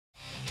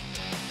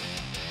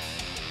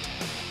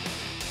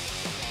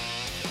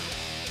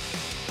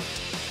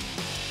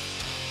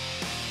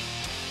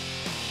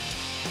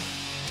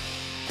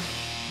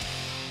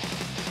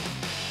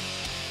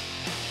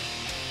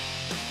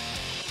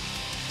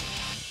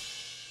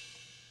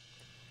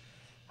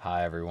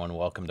Hi, everyone.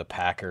 Welcome to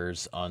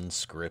Packers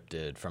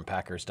Unscripted from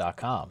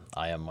Packers.com.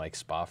 I am Mike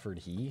Spofford.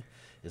 He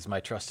is my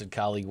trusted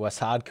colleague, Wes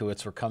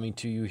Hodkiewicz. We're coming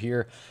to you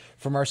here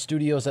from our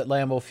studios at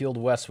Lambeau Field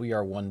West. We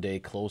are one day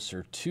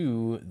closer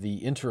to the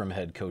interim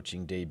head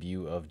coaching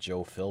debut of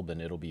Joe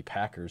Philbin. It'll be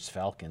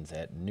Packers-Falcons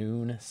at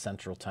noon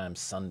Central Time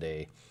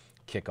Sunday,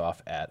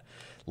 kickoff at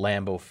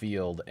Lambeau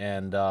Field.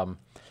 And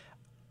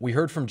we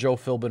heard from Joe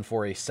Philbin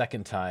for a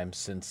second time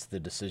since the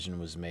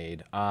decision was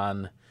made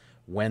on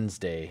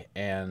Wednesday,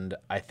 and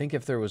I think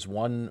if there was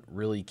one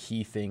really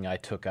key thing I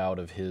took out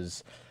of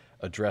his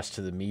address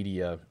to the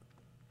media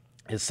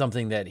is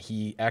something that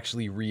he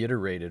actually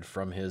reiterated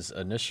from his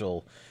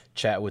initial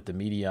chat with the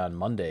media on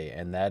Monday,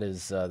 and that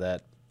is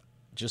that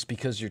just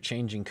because you're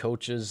changing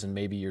coaches and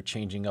maybe you're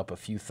changing up a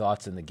few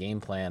thoughts in the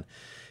game plan,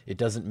 it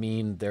doesn't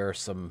mean there are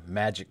some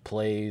magic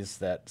plays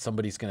that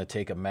somebody's going to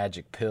take a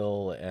magic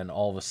pill and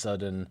all of a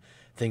sudden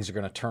things are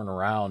going to turn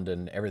around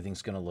and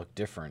everything's going to look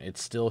different. It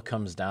still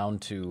comes down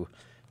to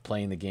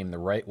playing the game the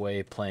right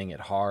way, playing it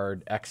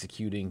hard,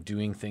 executing,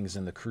 doing things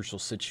in the crucial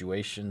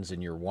situations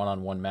in your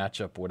one-on-one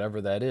matchup,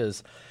 whatever that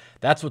is.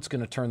 That's what's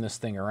going to turn this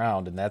thing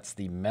around, and that's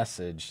the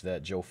message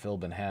that Joe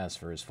Philbin has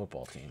for his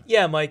football team.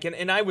 Yeah, Mike,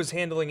 and I was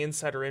handling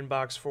Insider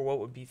Inbox for what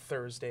would be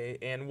Thursday,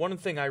 and one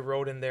thing I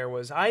wrote in there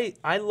was I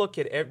look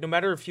at, no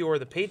matter if you are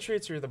the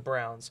Patriots or the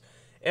Browns,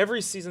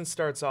 every season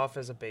starts off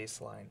as a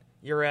baseline.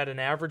 You're at an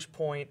average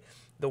point.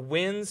 The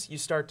wins, you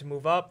start to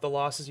move up. The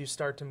losses, you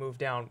start to move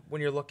down when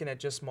you're looking at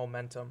just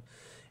momentum.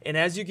 And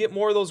as you get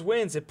more of those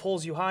wins, it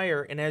pulls you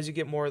higher, and as you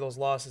get more of those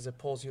losses, it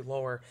pulls you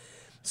lower.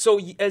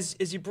 So as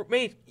you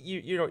made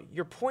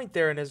your point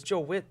there, and as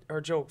Joe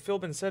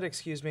Philbin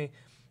said,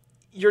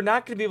 you're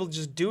not going to be able to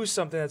just do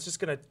something that's just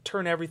going to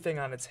turn everything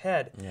on its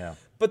head. Yeah.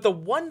 But the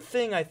one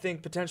thing I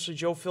think potentially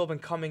Joe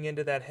Philbin coming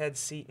into that head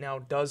seat now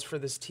does for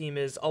this team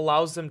is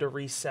allows them to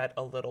reset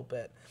a little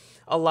bit.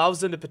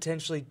 Allows them to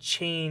potentially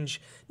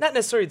change, not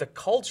necessarily the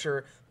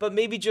culture, but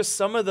maybe just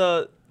some of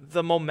the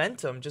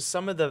momentum, just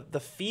some of the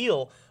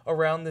feel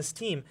around this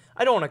team.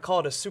 I don't want to call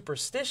it a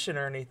superstition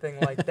or anything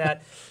like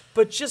that,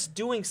 but just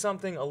doing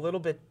something a little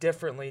bit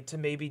differently to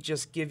maybe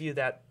just give you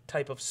that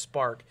type of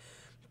spark.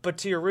 But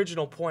to your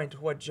original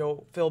point, what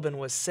Joe Philbin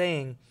was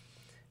saying,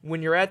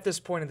 when you're at this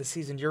point of the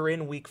season, you're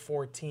in week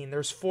 14.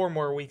 There's 4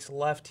 more weeks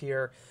left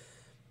here.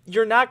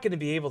 You're not going to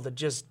be able to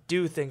just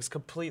do things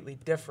completely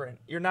different.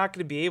 You're not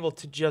going to be able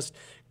to just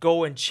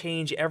go and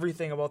change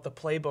everything about the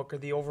playbook or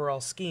the overall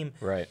scheme.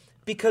 Right.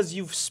 Because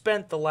you've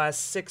spent the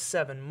last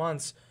 6-7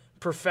 months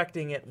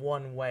perfecting it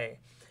one way.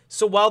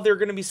 So while there are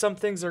going to be some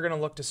things they're going to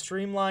look to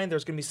streamline,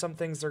 there's going to be some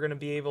things they're going to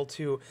be able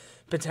to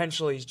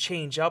potentially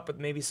change up with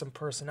maybe some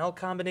personnel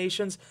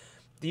combinations,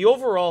 the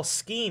overall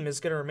scheme is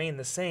going to remain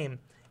the same.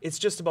 It's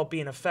just about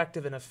being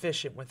effective and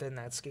efficient within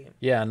that scheme.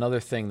 Yeah, another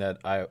thing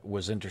that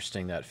was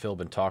interesting that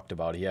Philbin talked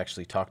about, he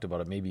actually talked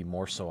about it maybe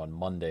more so on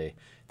Monday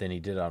than he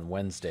did on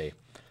Wednesday,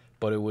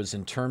 but it was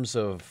in terms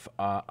of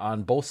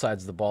on both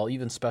sides of the ball,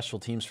 even special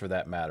teams for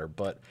that matter,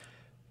 but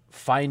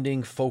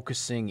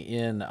focusing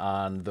in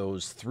on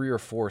those 3 or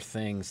 4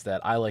 things that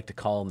I like to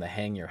call them the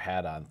hang your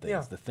hat on things,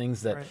 Yeah, the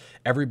things that right.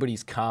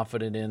 everybody's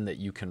confident in that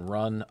you can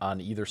run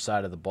on either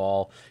side of the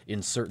ball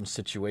in certain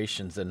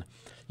situations. And,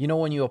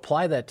 when you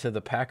apply that to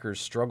the Packers'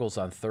 struggles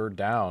on third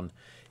down,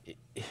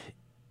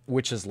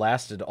 which has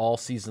lasted all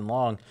season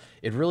long,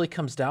 it really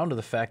comes down to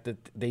the fact that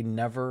they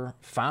never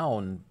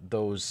found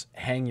those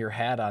hang your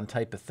hat on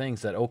type of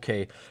things that,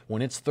 okay,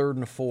 when it's 3rd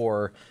and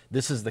 4,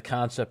 this is the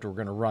concept we're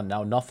going to run.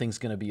 Now, nothing's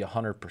going to be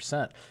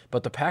 100%,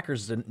 but the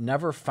Packers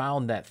never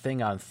found that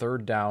thing on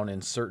third down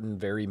in certain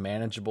very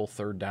manageable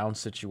third down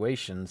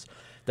situations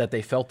that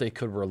they felt they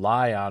could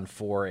rely on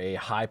for a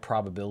high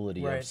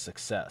probability of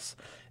success.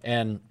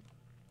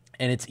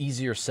 And it's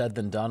easier said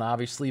than done,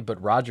 obviously,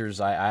 but Rodgers,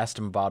 I asked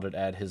him about it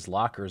at his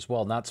locker as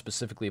well, not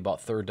specifically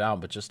about third down,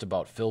 but just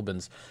about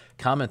Philbin's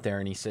comment there,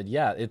 and he said,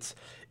 yeah,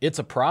 it's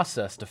a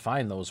process to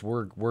find those.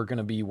 We're going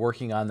to be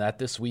working on that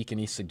this week, and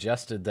he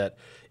suggested that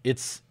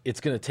it's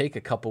going to take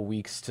a couple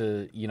weeks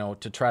to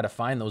try to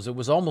find those. It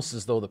was almost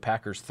as though the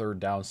Packers'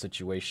 third down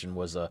situation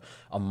was a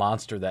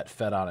monster that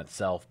fed on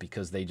itself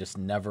because they just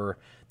never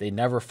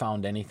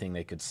found anything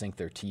they could sink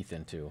their teeth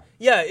into.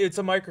 Yeah, it's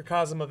a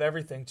microcosm of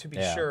everything, to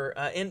be sure.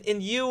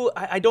 And you,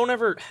 I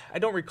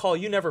don't recall,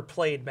 you never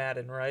played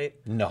Madden, right?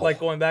 No. Like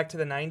going back to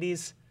the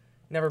 90s?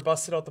 Never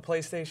busted out the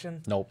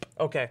PlayStation? Nope.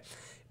 Okay.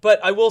 But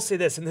I will say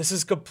this, and this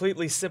is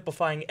completely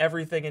simplifying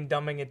everything and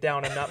dumbing it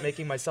down and not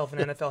making myself an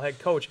NFL head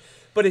coach.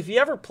 But if you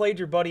ever played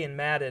your buddy in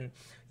Madden,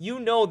 you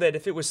know that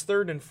if it was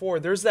 3rd and 4,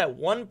 there's that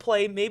one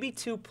play, maybe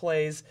 2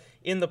 plays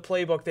in the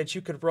playbook that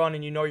you could run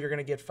and you're going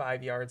to get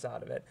 5 yards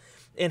out of it.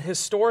 And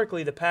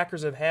historically, the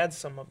Packers have had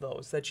some of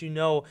those that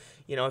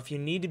if you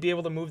need to be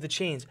able to move the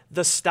chains,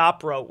 the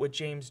stop route with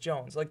James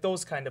Jones, like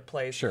those kind of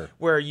plays, Sure,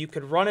 where you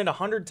could run it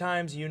 100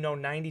 times,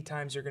 90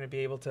 times you're going to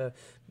be able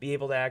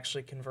to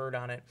actually convert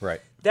on it.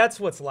 Right. That's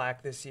what's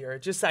lacked this year.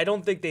 I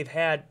don't think they've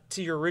had,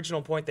 to your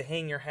original point, the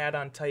hang your hat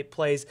on type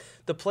plays,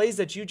 the plays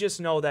that you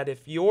just know that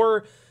if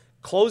you're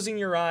closing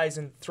your eyes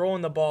and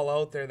throwing the ball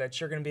out there that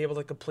you're going to be able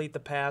to complete the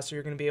pass or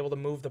you're going to be able to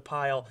move the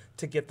pile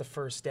to get the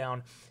first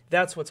down.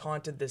 That's what's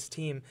haunted this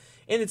team.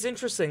 And it's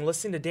interesting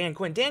listening to Dan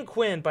Quinn. Dan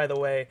Quinn, by the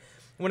way,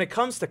 when it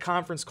comes to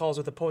conference calls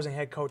with opposing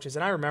head coaches,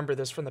 and I remember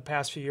this from the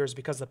past few years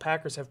because the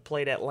Packers have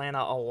played Atlanta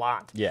a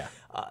lot. Yeah.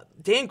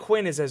 Dan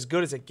Quinn is as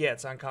good as it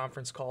gets on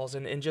conference calls,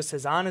 and just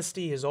his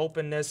honesty, his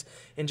openness,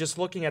 and just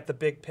looking at the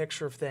big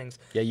picture of things.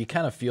 Yeah, you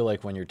kind of feel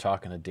like when you're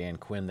talking to Dan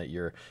Quinn that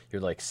you're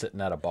like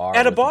sitting at a bar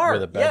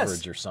with a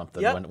beverage or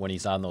something when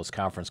he's on those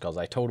conference calls.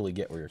 I totally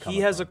get where you're coming from.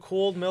 He has a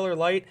cold Miller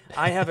Lite.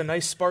 I have a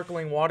nice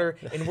sparkling water,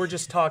 and we're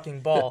just talking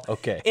ball.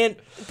 Okay.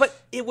 But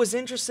it was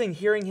interesting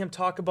hearing him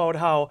talk about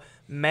how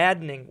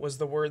maddening was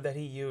the word that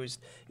he used.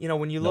 You know,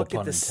 when you look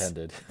at the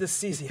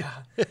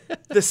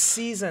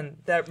season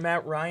that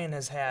Matt Ryan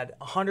has had,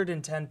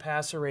 110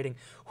 passer rating,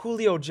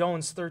 Julio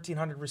Jones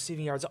 1,300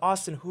 receiving yards,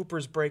 Austin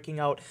Hooper's breaking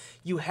out.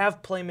 You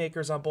have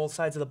playmakers on both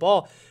sides of the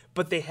ball,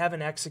 but they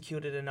haven't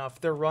executed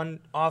enough. Their run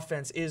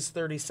offense is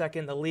 32nd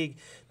in the league.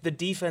 The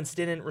defense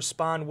didn't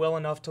respond well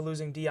enough to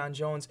losing Deion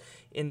Jones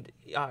and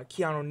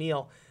Keanu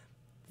Neal.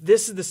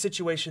 This is the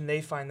situation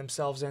they find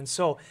themselves in.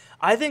 So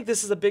I think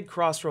this is a big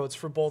crossroads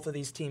for both of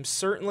these teams.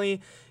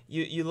 Certainly,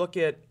 you look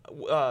at,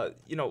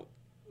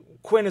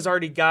 Quinn has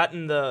already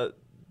gotten the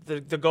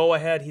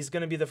go-ahead. He's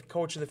going to be the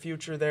coach of the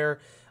future there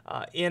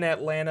in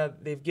Atlanta.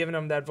 They've given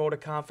him that vote of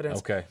confidence.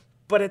 Okay.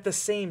 But at the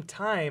same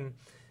time,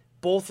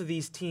 both of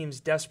these teams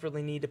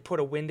desperately need to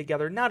put a win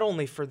together, not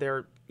only for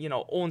their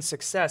own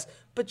success,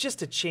 but just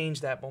to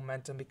change that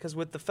momentum. Because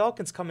with the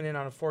Falcons coming in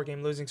on a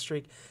 4-game losing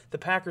streak, the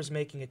Packers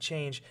making a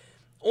change,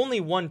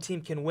 only one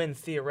team can win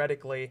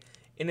theoretically,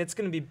 and it's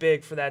going to be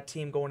big for that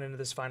team going into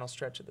this final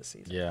stretch of the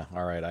season. Yeah,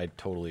 all right, I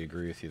totally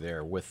agree with you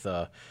there. With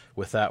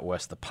that,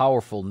 Wes, the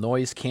powerful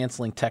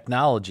noise-canceling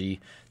technology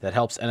that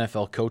helps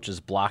NFL coaches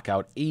block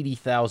out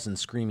 80,000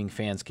 screaming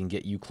fans can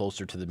get you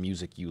closer to the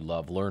music you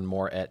love. Learn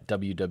more at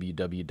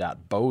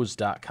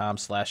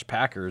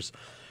www.bose.com/Packers.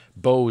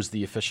 Bose,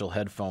 the official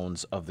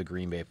headphones of the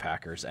Green Bay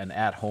Packers, and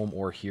at home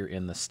or here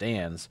in the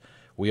stands,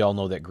 we all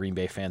know that Green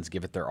Bay fans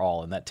give it their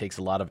all, and that takes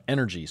a lot of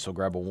energy. So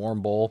grab a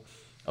warm bowl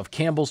of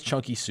Campbell's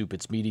Chunky Soup.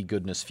 Its meaty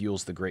goodness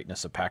fuels the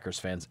greatness of Packers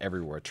fans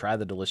everywhere. Try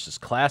the delicious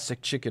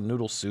classic chicken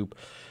noodle soup.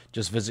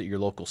 Just visit your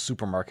local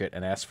supermarket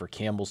and ask for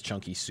Campbell's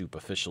Chunky Soup,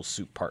 official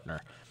soup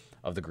partner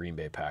of the Green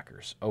Bay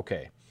Packers.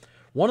 Okay,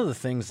 one of the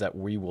things that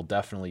we will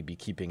definitely be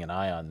keeping an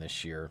eye on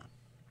this year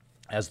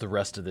as the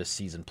rest of this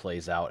season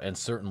plays out, and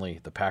certainly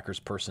the Packers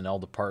personnel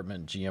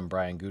department, GM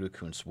Brian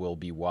Gutekunst, will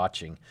be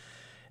watching,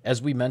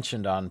 as we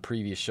mentioned on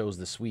previous shows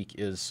this week,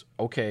 is,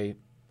 okay,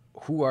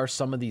 who are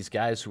some of these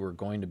guys who are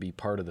going to be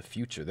part of the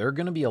future? There are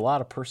going to be a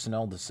lot of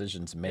personnel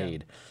decisions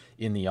made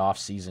in the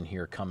offseason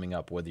here coming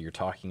up, whether you're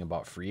talking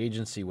about free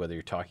agency, whether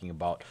you're talking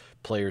about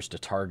players to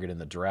target in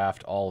the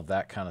draft, all of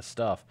that kind of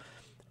stuff.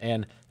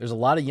 And there's a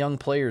lot of young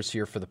players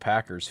here for the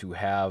Packers who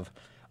have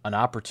an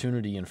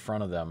opportunity in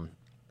front of them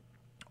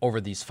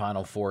over these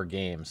final 4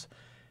 games.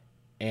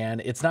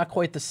 And it's not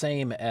quite the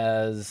same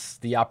as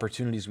the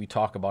opportunities we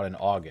talk about in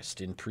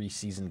August in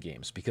preseason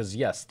games, because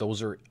yes,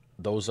 those are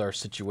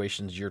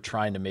situations you're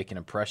trying to make an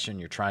impression,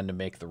 you're trying to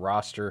make the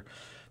roster,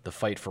 the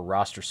fight for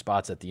roster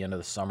spots at the end of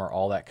the summer,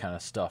 all that kind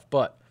of stuff.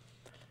 But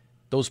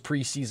those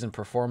preseason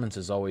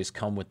performances always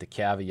come with the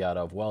caveat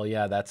of, well,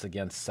 yeah, that's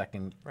against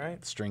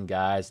second-string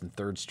guys and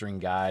third-string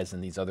guys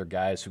and these other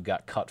guys who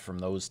got cut from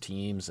those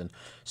teams, and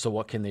so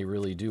what can they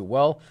really do?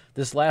 Well,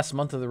 this last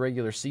month of the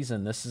regular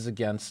season, this is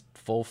against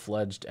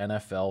full-fledged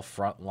NFL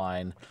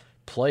frontline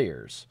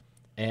players.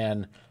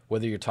 And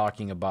whether you're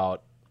talking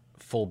about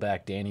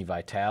fullback Danny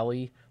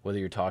Vitale, whether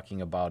you're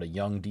talking about a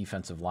young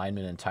defensive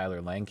lineman in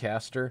Tyler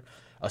Lancaster,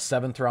 a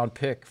 7th-round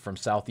pick from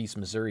Southeast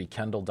Missouri,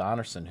 Kendall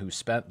Donnerson, who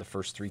spent the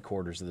first 3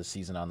 quarters of the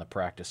season on the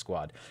practice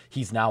squad.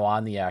 He's now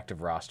on the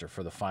active roster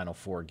for the final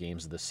 4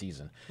 games of the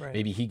season. Right.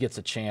 Maybe he gets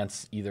a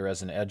chance either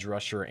as an edge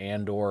rusher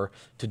and or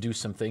to do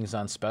some things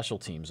on special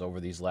teams over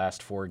these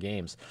last 4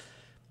 games.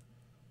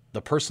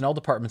 The personnel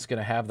department's going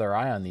to have their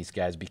eye on these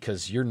guys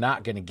because you're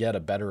not going to get a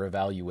better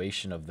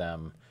evaluation of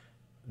them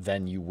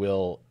than you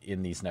will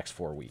in these next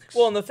 4 weeks.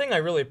 Well, and the thing I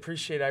really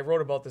appreciate, I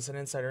wrote about this in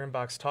Insider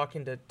Inbox,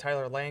 talking to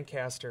Tyler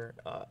Lancaster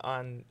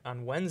on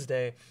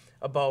Wednesday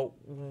about,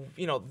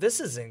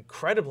 this is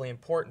incredibly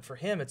important for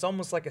him. It's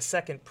almost like a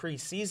second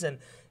preseason.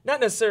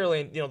 Not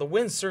necessarily, the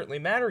wins certainly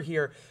matter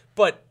here,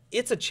 but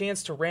it's a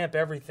chance to ramp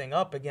everything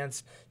up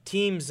against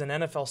teams and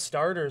NFL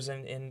starters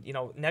and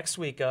next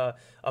week a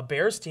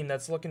Bears team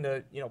that's looking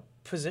to,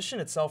 position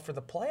itself for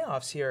the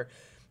playoffs here.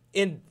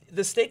 And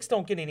the stakes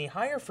don't get any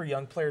higher for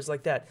young players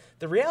like that.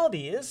 The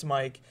reality is,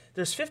 Mike,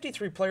 there's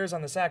 53 players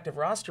on this active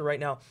roster right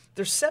now.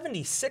 There's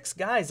 76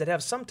 guys that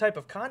have some type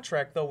of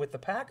contract, though, with the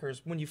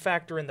Packers when you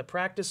factor in the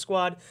practice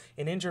squad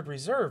and injured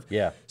reserve.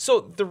 Yeah.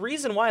 So the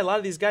reason why a lot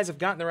of these guys have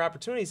gotten their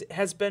opportunities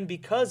has been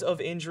because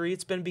of injury.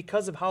 It's been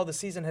because of how the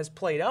season has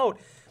played out.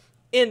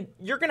 And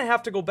you're going to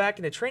have to go back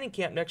into training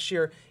camp next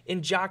year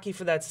and jockey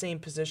for that same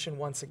position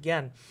once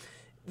again.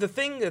 the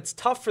thing that's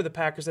tough for the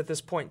Packers at this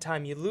point in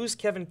time, you lose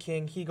Kevin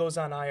King. He goes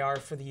on IR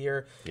for the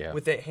year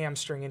with that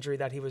hamstring injury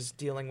that he was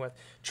dealing with.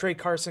 Trey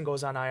Carson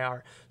goes on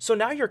IR. So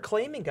now you're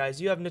claiming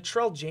guys. You have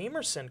Natrell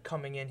Jamerson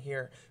coming in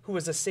here, who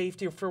was a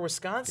safety for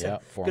Wisconsin. Yeah,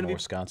 former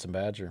Wisconsin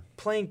Badger.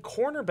 Playing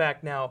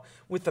cornerback now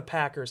with the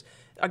Packers.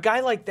 A guy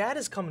like that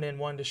is coming in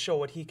wanting to show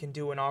what he can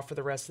do and offer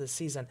the rest of the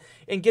season.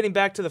 And getting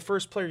back to the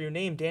first player you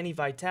named, Danny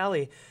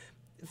Vitale,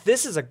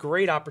 this is a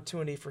great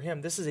opportunity for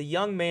him. This is a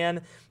young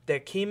man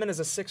that came in as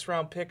a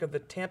 6th-round pick of the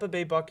Tampa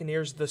Bay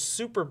Buccaneers, the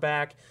super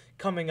back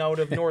coming out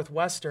of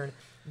Northwestern,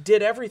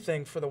 did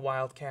everything for the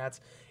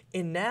Wildcats,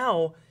 and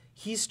now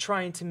he's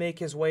trying to make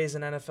his way as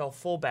an NFL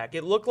fullback.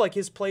 It looked like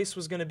his place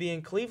was going to be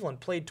in Cleveland,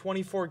 played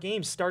 24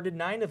 games, started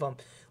 9 of them,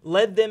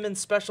 led them in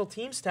special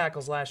teams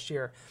tackles last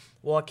year.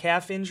 Well, a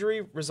calf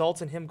injury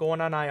results in him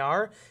going on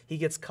IR. He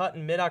gets cut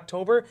in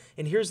mid-October,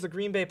 and here's the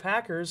Green Bay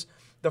Packers,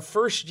 the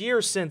first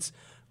year since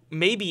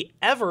maybe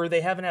ever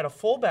they haven't had a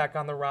fullback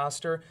on the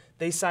roster.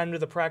 They signed him to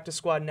the practice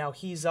squad. Now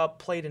he's up,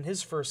 played in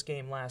his first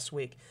game last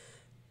week.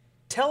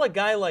 Tell a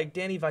guy like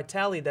Danny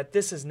Vitale that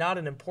this is not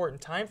an important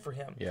time for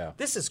him. Yeah.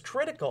 This is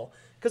critical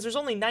because there's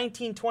only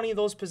 19, 20 of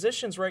those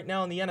positions right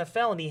now in the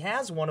NFL, and he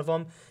has one of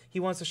them.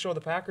 He wants to show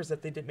the Packers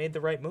that they made the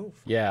right move.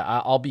 Yeah,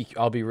 I'll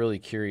be really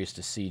curious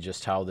to see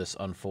just how this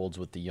unfolds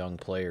with the young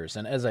players.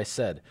 And as I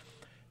said,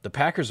 the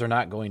Packers are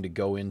not going to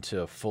go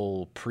into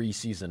full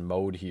preseason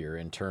mode here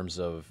in terms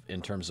of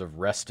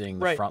resting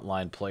the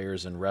frontline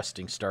players and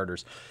resting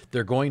starters.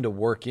 They're going to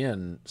work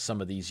in some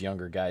of these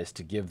younger guys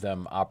to give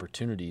them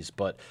opportunities,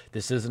 but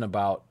this isn't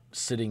about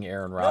sitting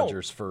Aaron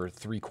Rodgers for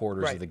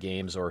 3/4 of the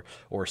games or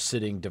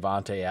sitting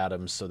Devontae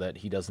Adams so that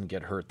he doesn't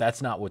get hurt.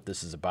 That's not what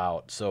this is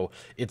about. So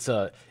it's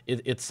a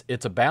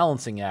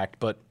balancing act,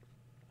 but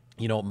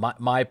you know,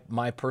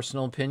 my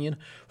personal opinion,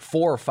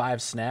 4 or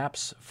 5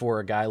 snaps for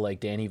a guy like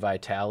Danny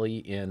Vitale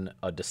in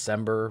a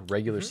December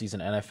regular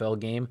season NFL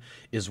game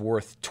is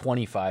worth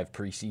 25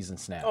 preseason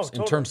snaps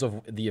in terms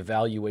of the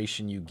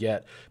evaluation you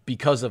get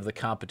because of the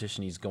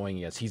competition he's going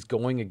against. He's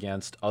going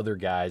against other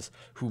guys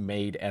who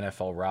made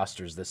NFL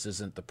rosters. This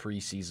isn't the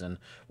preseason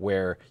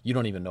where you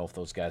don't even know if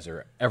those guys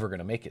are ever going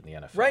to make it in the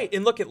NFL. Right,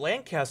 and look at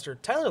Lancaster.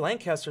 Tyler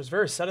Lancaster is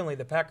very suddenly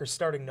the Packers'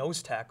 starting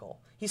nose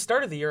tackle. He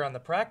started the year on the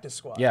practice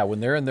squad. Yeah, when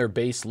they're in their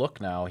base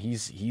look now,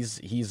 he's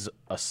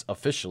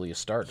officially a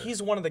starter. He's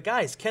one of the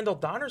guys. Kendall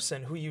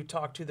Donnerson, who you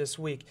talked to this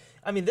week.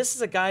 I mean, this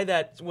is a guy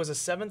that was a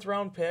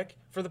 7th-round pick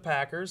for the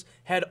Packers,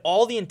 had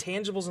all the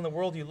intangibles in the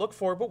world you look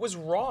for, but was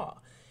raw.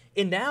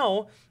 And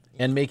now...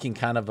 And making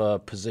kind of a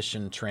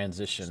position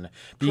transition,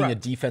 being a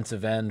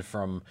defensive end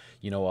from,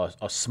 you know,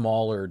 a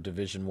smaller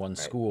Division I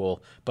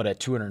school, but at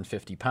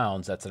 250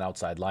 pounds, that's an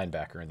outside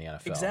linebacker in the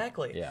NFL.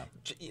 Exactly. Yeah.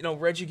 You know,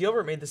 Reggie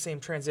Gilbert made the same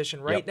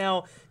transition. Right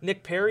now,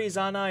 Nick Perry's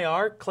on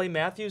IR. Clay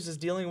Matthews is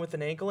dealing with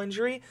an ankle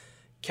injury.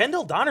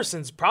 Kendall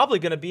Donnerson's probably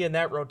going to be in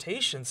that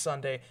rotation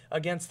Sunday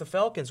against the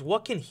Falcons.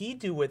 What can he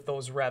do with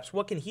those reps?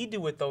 What can he do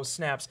with those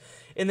snaps?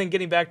 And then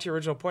getting back to your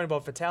original point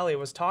about Vitale, I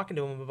was talking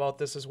to him about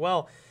this as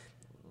well.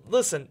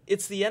 Listen,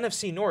 it's the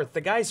NFC North.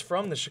 The guy's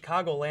from the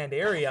Chicagoland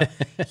area.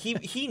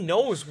 He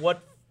knows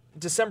what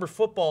December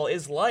football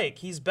is like.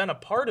 He's been a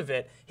part of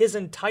it his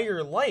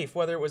entire life,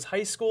 whether it was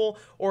high school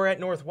or at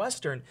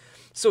Northwestern.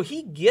 So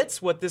he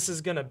gets what this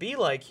is going to be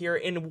like here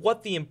and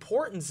what the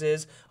importance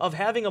is of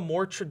having a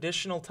more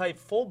traditional type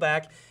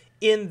fullback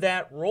in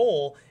that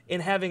role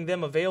and having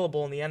them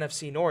available in the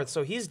NFC North.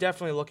 So he's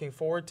definitely looking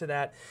forward to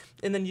that.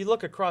 And then you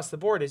look across the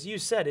board, as you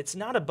said, it's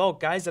not about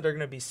guys that are going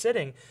to be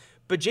sitting,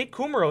 but Jake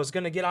Kumaro is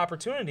going to get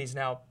opportunities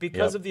now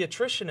because of the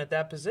attrition at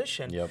that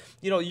position.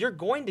 You know, you're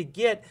going to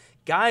get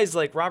guys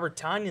like Robert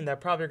Tonyan that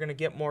probably are going to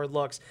get more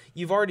looks.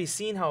 You've already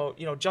seen how,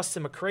 you know,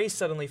 Justin McCray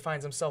suddenly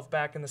finds himself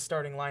back in the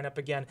starting lineup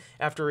again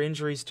after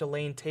injuries to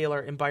Lane Taylor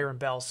and Byron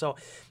Bell. So,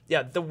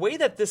 yeah, the way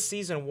that this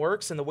season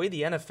works and the way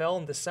the NFL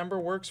in December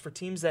works for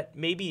teams that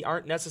maybe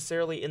aren't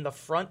necessarily in the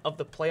front of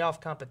the playoff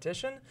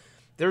competition,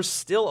 there's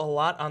still a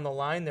lot on the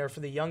line there for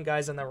the young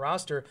guys on the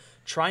roster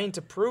trying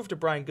to prove to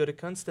Brian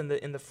Gutekunst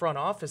in the front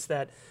office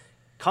that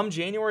come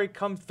January,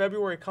 come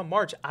February, come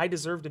March, I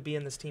deserve to be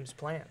in this team's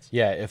plans.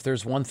 Yeah, if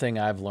there's one thing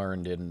I've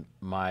learned in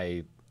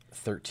my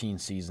 13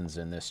 seasons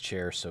in this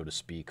chair, so to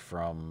speak,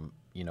 from,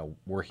 you know,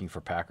 working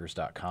for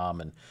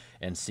Packers.com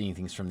and seeing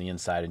things from the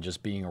inside and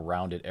just being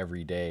around it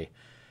every day,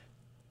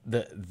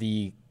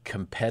 the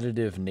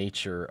competitive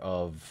nature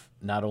of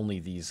not only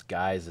these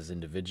guys as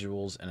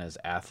individuals and as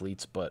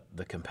athletes, but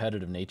the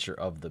competitive nature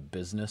of the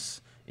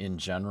business in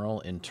general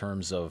in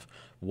terms of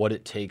what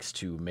it takes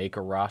to make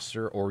a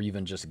roster or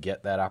even just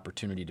get that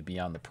opportunity to be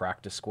on the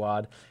practice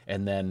squad.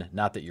 And then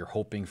not that you're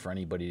hoping for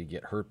anybody to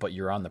get hurt, but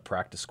you're on the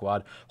practice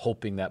squad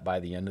hoping that by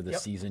the end of the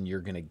season you're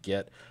going to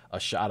get a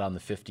shot on the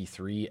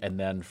 53 and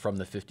then from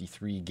the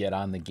 53 get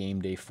on the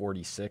game day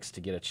 46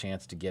 to get a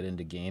chance to get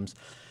into games.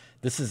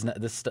 This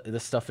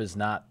stuff is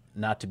not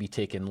to be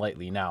taken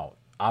lightly. Now,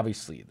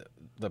 obviously,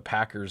 the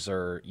Packers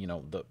are, you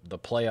know, the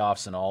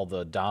playoffs and all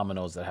the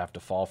dominoes that have to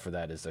fall for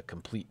that is a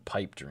complete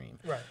pipe dream.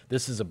 Right.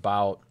 This is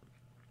about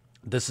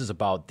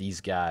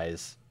these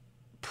guys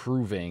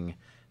proving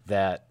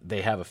that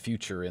they have a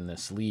future in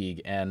this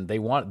league, and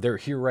they're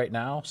here right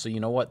now. So you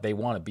know what? They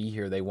want to be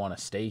here. They want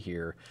to stay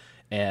here,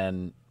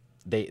 and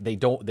they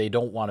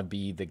don't want to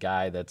be the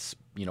guy that's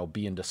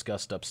being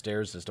discussed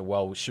upstairs as to,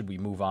 well, should we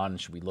move on?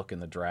 Should we look in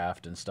the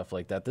draft and stuff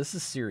like that? This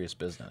is serious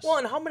business. Well,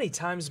 and how many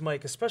times,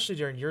 Mike, especially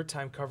during your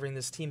time covering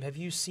this team, have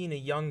you seen a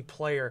young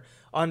player,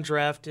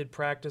 undrafted,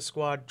 practice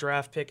squad,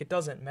 draft pick, it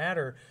doesn't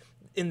matter,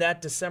 in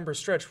that December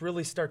stretch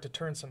really start to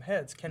turn some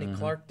heads? Kenny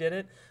Clark did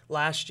it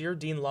last year.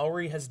 Dean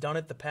Lowry has done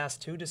it the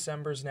past 2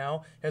 Decembers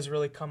now, has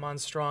really come on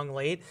strong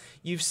late.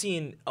 You've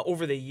seen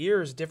over the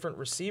years different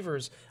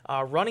receivers,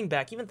 running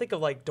back, even think of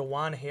like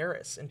DeJuan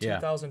Harris in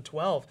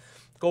 2012,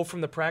 go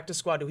from the practice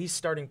squad to he's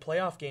starting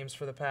playoff games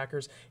for the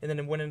Packers, and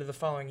then went into the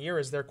following year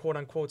as their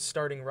quote-unquote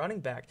starting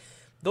running back.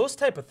 Those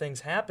type of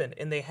things happen,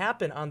 and they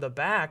happen on the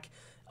back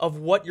of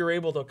what you're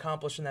able to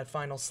accomplish in that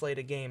final slate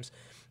of games.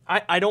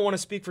 I don't want to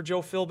speak for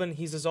Joe Philbin.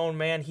 He's his own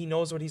man. He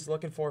knows what he's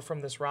looking for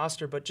from this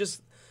roster. But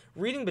just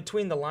reading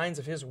between the lines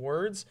of his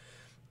words,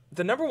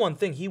 the number one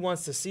thing he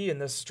wants to see in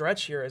this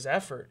stretch here is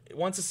effort. He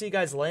wants to see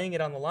guys laying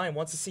it on the line,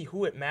 wants to see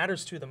who it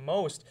matters to the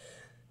most,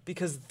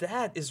 because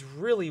that is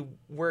really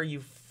where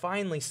you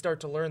finally start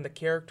to learn the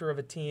character of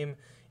a team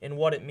and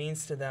what it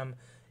means to them,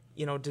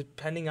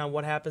 depending on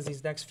what happens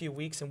these next few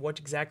weeks and what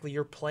exactly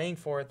you're playing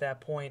for at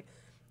that point.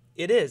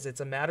 It's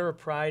a matter of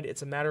pride.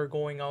 It's a matter of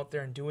going out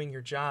there and doing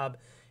your job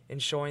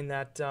and showing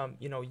that,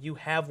 you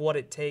have what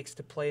it takes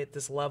to play at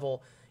this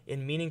level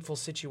in meaningful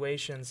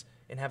situations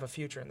and have a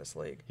future in this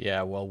league.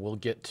 Yeah, well, we'll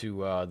get to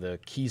the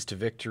keys to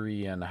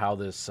victory and how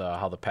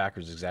the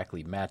Packers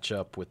exactly match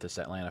up with this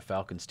Atlanta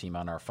Falcons team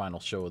on our final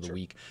show of the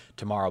week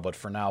tomorrow. But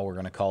for now, we're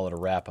going to call it a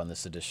wrap on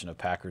this edition of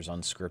Packers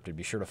Unscripted.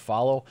 Be sure to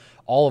follow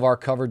all of our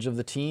coverage of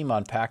the team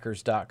on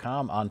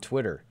Packers.com, on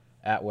Twitter,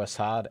 at Wes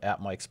Hod,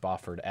 at Mike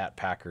Spofford, at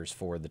Packers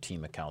for the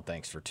team account.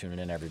 Thanks for tuning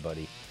in,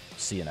 everybody.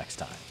 See you next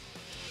time.